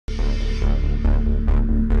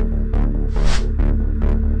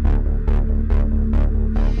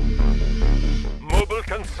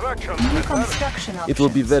Construction. New construction options. It will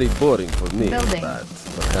be very boring for me, Building. but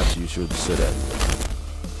perhaps you should surrender.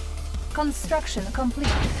 Construction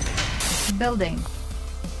complete. Building.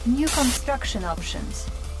 New construction options.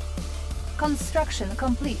 Construction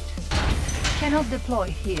complete. Cannot deploy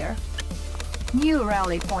here. New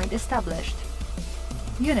rally point established.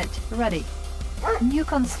 Unit ready. New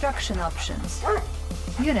construction options.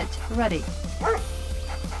 Unit ready.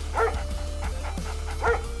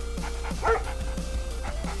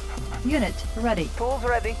 Unit ready. Tools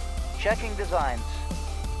ready. Checking designs.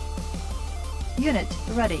 Unit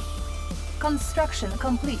ready. Construction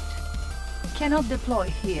complete. Cannot deploy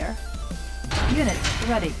here. Unit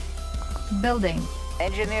ready. Building.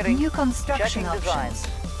 Engineering. New construction Checking options.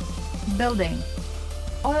 designs. Building.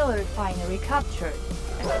 Oil refinery captured.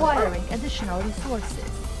 Acquiring additional resources.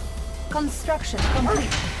 Construction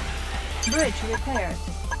complete. Bridge repaired.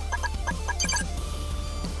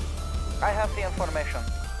 I have the information.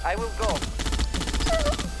 I will go.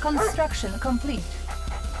 Construction complete.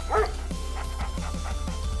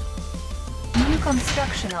 New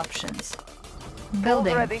construction options.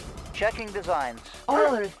 Building. Tools ready. Checking designs.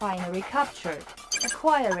 Oil refinery captured.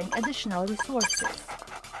 Acquiring additional resources.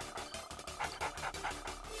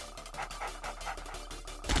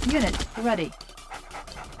 Unit ready.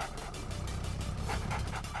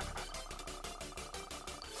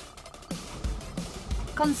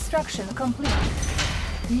 Construction complete.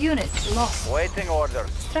 Unit lost. Waiting orders.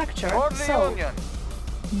 Structure For the sold. Union.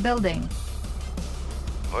 Building.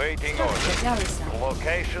 Waiting Structure orders. garrison.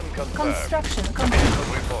 Location confirmed. Construction complete.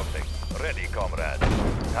 Vehicle reporting. Ready, comrade.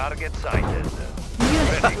 Target sighted.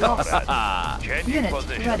 Unit Ready, lost. comrade. Changing Unit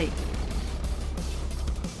position. ready.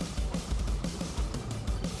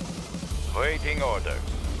 Waiting orders.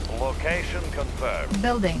 Location confirmed.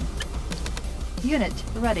 Building. Unit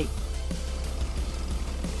ready.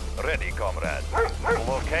 Ready, comrade.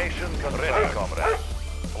 Location confirmed. Ready, comrade.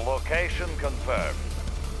 Location confirmed.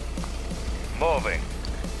 Moving.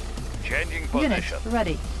 Changing Unit position.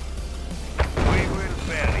 ready. We will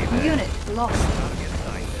bury them. Unit lost. Target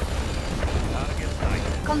sighted. Target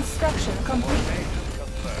sighted. Construction complete. Location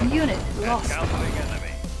confirmed. Unit lost. Encountering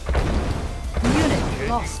enemy. Unit Changing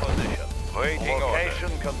lost. position. Waiting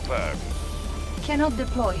location confirmed. Cannot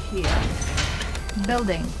deploy here.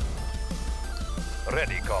 Building.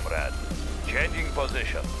 Ready, comrade. Changing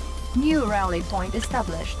position. New rally point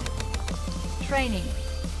established. Training.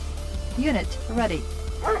 Unit ready.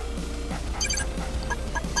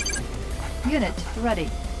 Unit ready.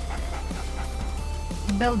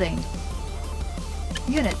 Building.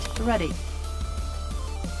 Unit ready.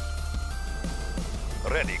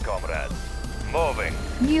 Ready, comrade. Moving.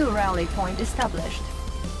 New rally point established.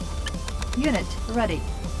 Unit ready.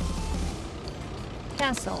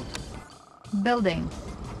 Cancelled. Building.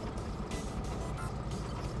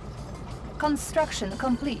 Construction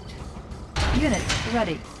complete. Unit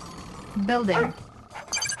ready. Building.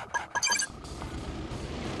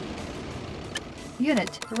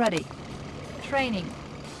 Unit ready. Training.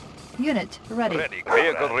 Unit ready. Ready.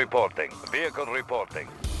 Vehicle reporting. Vehicle reporting.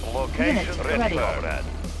 Location Unit ready, ready. comrade.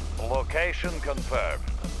 Location confirmed.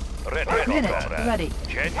 Ready, Unit comrade. ready.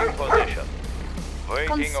 Changing position. Waiting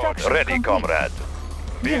order. Construction Ready, complete. comrade.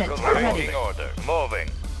 Vehicle Unit ready. waiting order. Moving.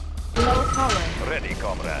 Low power. Ready,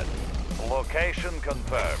 comrade. Location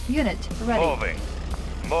confirmed. Unit ready. Moving.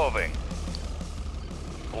 Moving.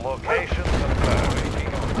 Location confirmed.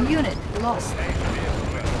 Waiting order. Unit lost. Vehicle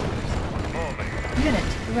ready. Moving. Unit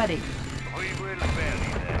ready. We will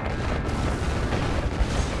bury them.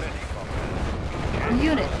 Ready, comrade.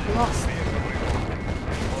 Unit lost. Vehicle reporting.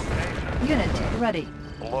 Location. Unit ready.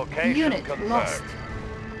 Location Unit confirmed. lost.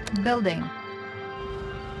 Building.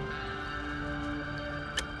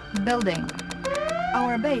 Building.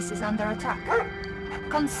 Our base is under attack.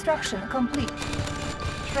 Construction complete.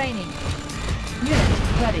 Training. Unit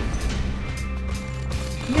ready.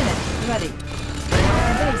 Unit ready.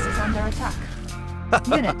 Our base is under attack.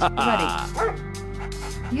 Unit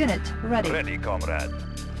ready. Unit ready. Ready, comrade.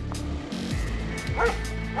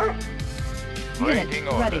 Unit Waiting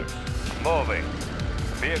ready. orders. Moving.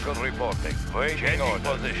 Vehicle reporting. Waiting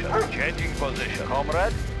position. Changing position.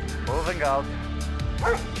 Comrade. Moving out.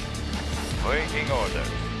 Waiting orders.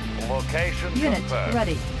 Location Unit confirmed.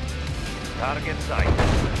 ready. Target sight.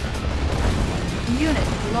 Unit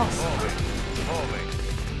lost. Moving. Moving.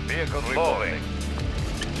 Vehicle reporting.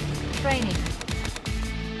 Training.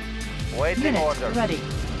 Waiting Unit orders. ready.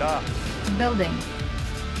 Da. Building.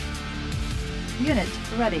 Unit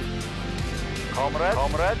ready. Comrade.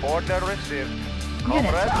 Comrade. Order received. Unit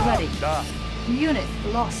Comrade. ready. Da. Unit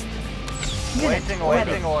lost. Unit Waiting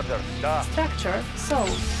ready. orders. Da. Structure sold.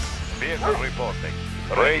 Vehicle reporting.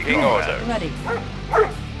 Waiting order. Ready.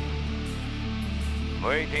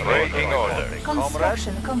 Waiting order.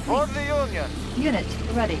 Construction For complete. the Union. Unit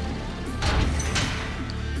ready.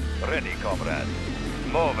 Ready, comrade.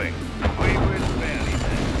 Moving. We will barely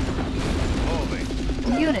then.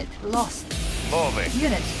 Moving. Unit lost. Moving.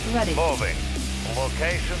 Unit ready. Moving.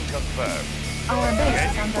 Location confirmed. Our base is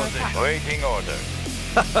Changing under position. attack. Waiting order.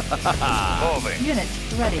 Moving. Unit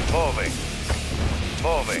ready. Moving.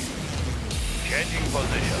 Moving. Changing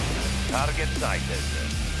position. Target sighted.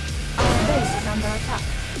 Our base is under attack.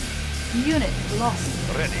 Unit lost.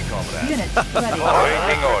 Ready, comrade. Unit ready.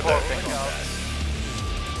 Waiting order.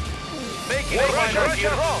 Making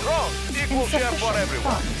Russia, wrong. Equal share for Insufficient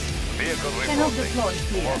everyone. funds. Vehicle Cannot reporting. deploy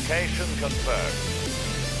here. Location confirmed.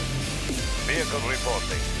 Vehicle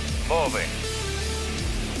reporting. Moving.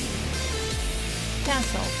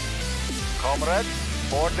 Cancel. Comrade,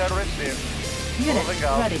 order received. Unit Moving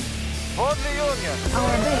out. ready. For the Union.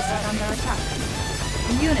 Our base is under attack.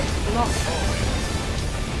 Unit lost.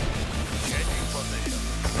 Changing position.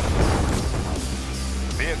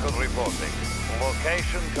 Vehicle reporting.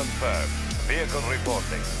 Location confirmed. Vehicle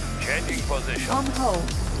reporting. Changing position. On hold.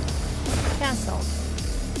 Cancelled.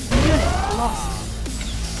 Unit lost.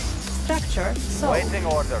 Structure sold. Waiting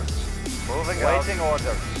orders. Moving out. Waiting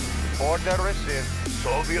orders. Order received.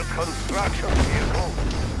 Soviet construction vehicle.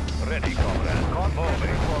 Ready, comrade.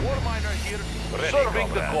 Moving. War miner here. Ready, Serving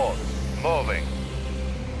the comrade. Moving.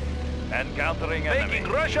 Encountering enemy.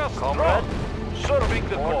 Making Russia Comrade. Serving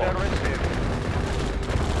the Order cause. received.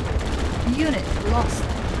 Unit lost.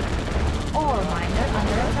 Ore miner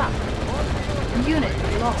under attack. Unit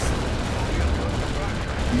lost.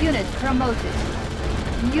 Unit promoted.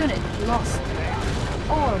 Unit lost.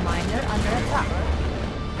 Ore miner under attack.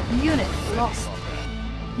 Unit lost.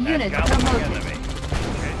 Unit Encountering promoted. enemy.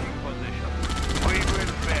 Changing position. We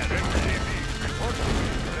will bear it.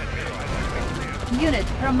 Unit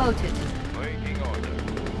promoted. Waiting order.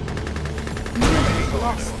 Unit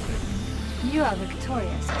lost. You are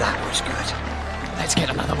victorious. That was good. Let's get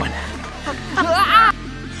another one.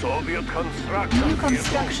 Soviet construction New vehicle.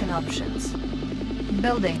 construction options.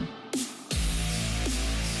 Building.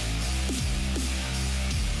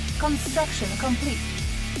 Construction complete.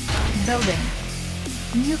 Building.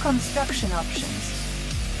 New construction options.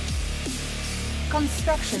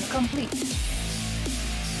 Construction complete.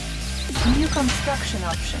 New construction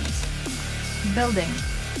options. Building.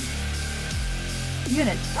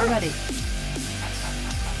 Unit ready.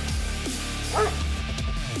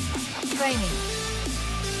 Training.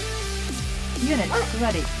 Unit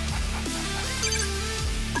ready.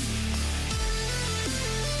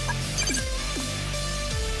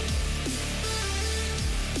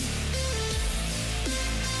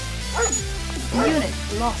 Unit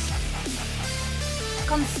lost.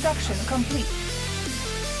 Construction complete.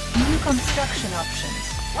 New construction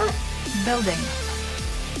options. Building.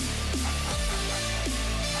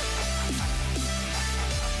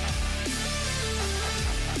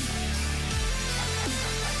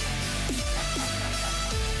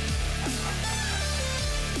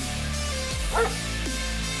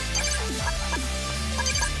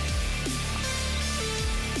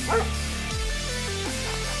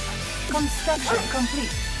 Construction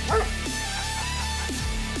complete.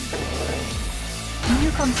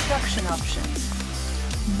 New construction options.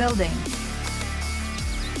 Building.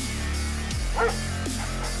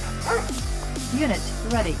 Unit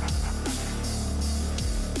ready.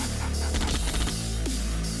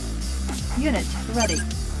 Unit ready.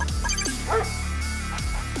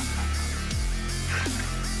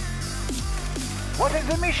 What is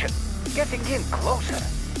the mission? Getting in closer.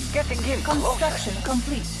 Getting in closer. Construction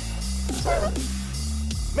complete.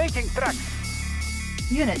 Making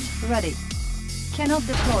tracks. Unit ready. Cannot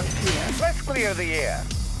deploy here. Let's clear the air.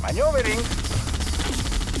 Maneuvering.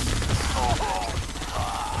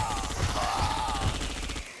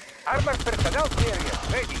 Armored personnel carrier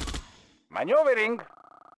ready. Maneuvering.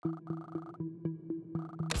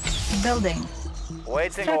 Building.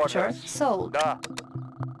 Waiting Structure orders. sold. Da.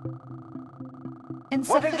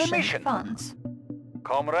 Insufficient mission? funds.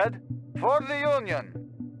 Comrade, for the Union.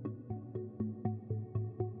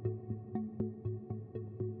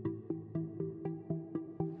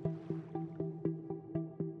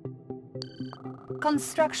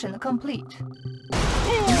 Construction complete.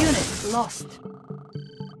 Unit lost.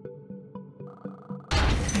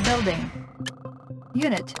 Building.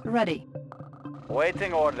 Unit ready.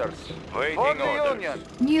 Waiting orders. Waiting For the orders. Union.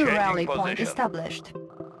 New Changing rally point position. established.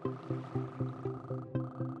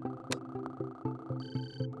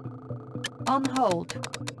 On hold.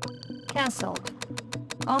 Cancelled.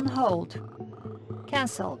 On hold.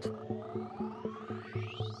 Cancelled.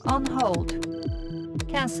 On hold.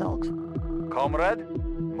 Cancelled. Comrade,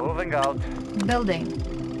 moving out. Building.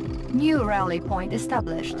 New rally point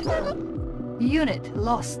established. Unit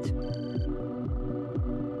lost.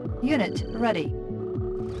 Unit ready.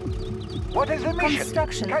 What is the mission?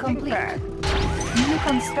 Construction Cutting complete. path. New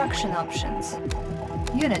construction options.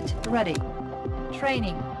 Unit ready.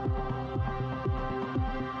 Training.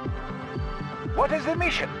 What is the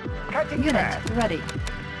mission? Cutting Unit path. ready.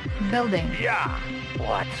 Building. Yeah.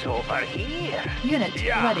 What's over here? Unit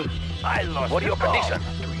Yeah. ready. I lost. What are your conditions?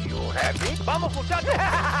 Do you have it? Vamos, muchachos.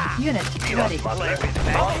 Unit ready. Play with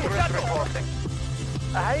matches. Reporting.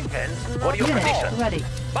 What are your Unit conditions? ready.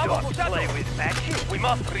 Vamos, muchachos. Play with matches. We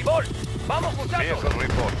must revolt. Vamos, muchachos. Vehicle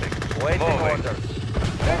reporting. Waiting orders.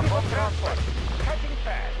 Ready for transport. Cutting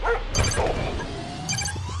path.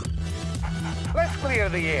 Let's clear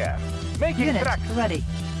the air. Making Unit tracks. ready.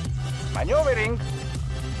 Maneuvering.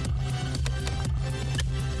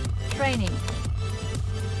 Training.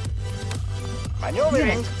 Maneuvering.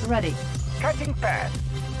 Unit ready. Cutting path.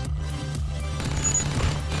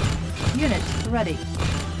 Unit ready.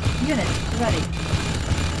 Unit ready.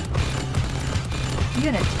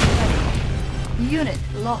 Unit ready. Unit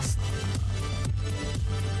lost.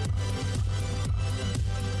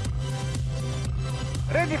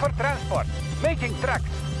 Ready for transport. Making tracks.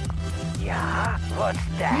 Yeah, what's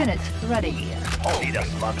that? Unit ready. Need a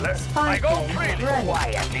smuggler? Spy I go plane freely. ready.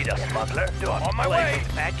 Quiet. Need a smuggler? On my way.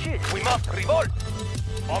 Matches. We must revolt.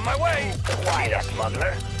 On my way. Need a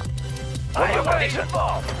smuggler? What are your conditions?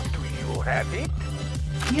 Do you have it?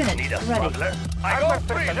 Unit Need a ready. smuggler? I go Armored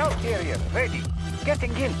freely. personnel carrier ready.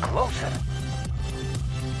 Getting in closer.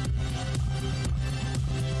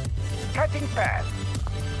 Cutting path.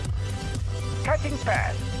 Cutting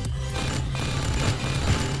path.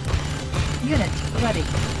 Unit ready.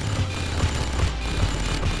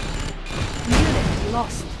 Unit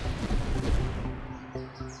lost.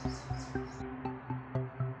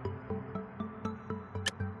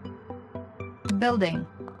 Building.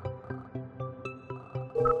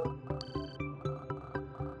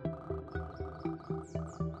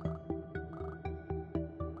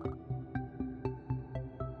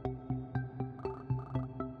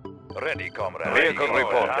 Ready, comrade. Vehicle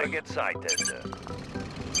reporting. Target sighted.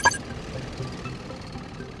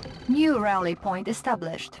 New rally point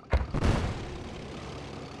established.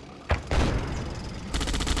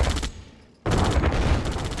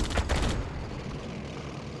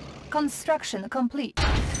 Construction complete.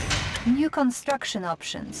 New construction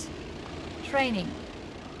options. Training.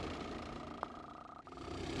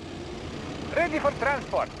 Ready for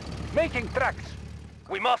transport. Making tracks.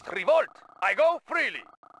 We must revolt. I go freely.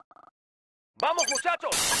 Vamos,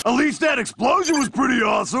 muchachos. At least that explosion was pretty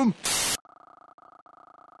awesome!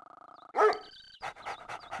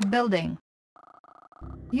 Building.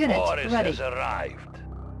 Unit Boris ready. has arrived.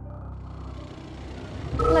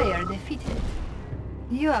 Player defeated.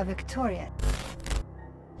 You are victorious.